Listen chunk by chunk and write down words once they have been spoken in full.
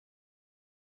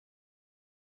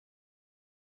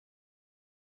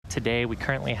today, we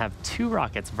currently have 2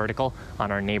 rockets vertical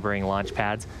on our neighboring launch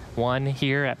pads. One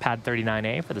here at Pad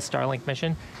 39A for the Starlink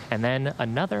mission, and then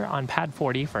another on Pad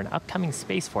 40 for an upcoming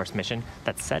Space Force mission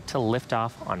that's set to lift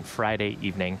off on Friday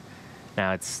evening.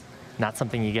 Now, it's not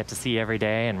something you get to see every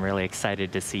day, and really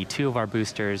excited to see 2 of our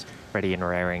boosters ready and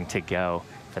raring to go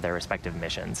for their respective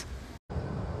missions.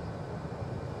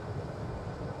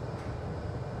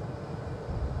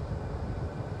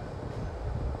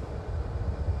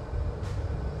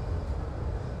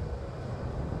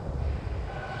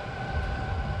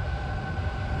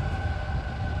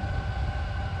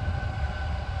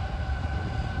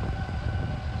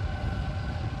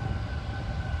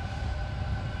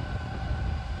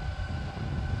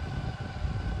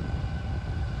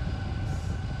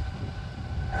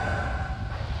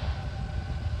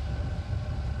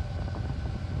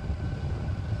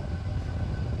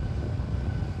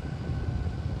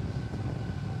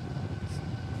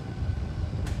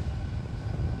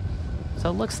 So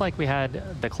it looks like we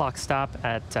had the clock stop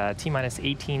at T-minus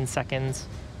 18 seconds.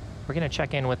 We're going to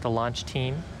check in with the launch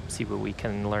team, see what we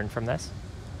can learn from this.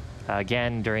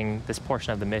 Again, during this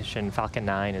portion of the mission, Falcon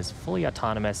 9 is fully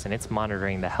autonomous, and it's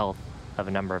monitoring the health of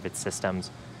a number of its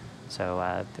systems.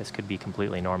 So this could be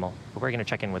completely normal. But we're going to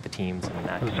check in with the teams.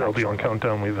 And, this is LB on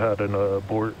countdown. We've had an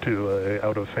abort to a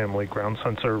out-of-family ground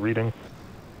sensor reading.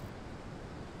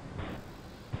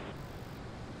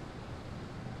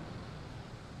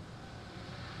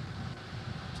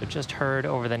 So just heard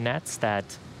over the nets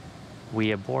that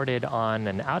we aborted on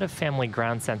an out-of-family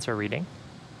ground sensor reading.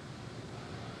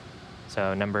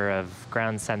 So a number of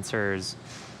ground sensors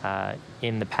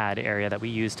in the pad area that we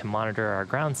use to monitor our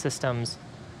ground systems,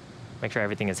 make sure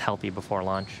everything is healthy before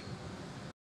launch.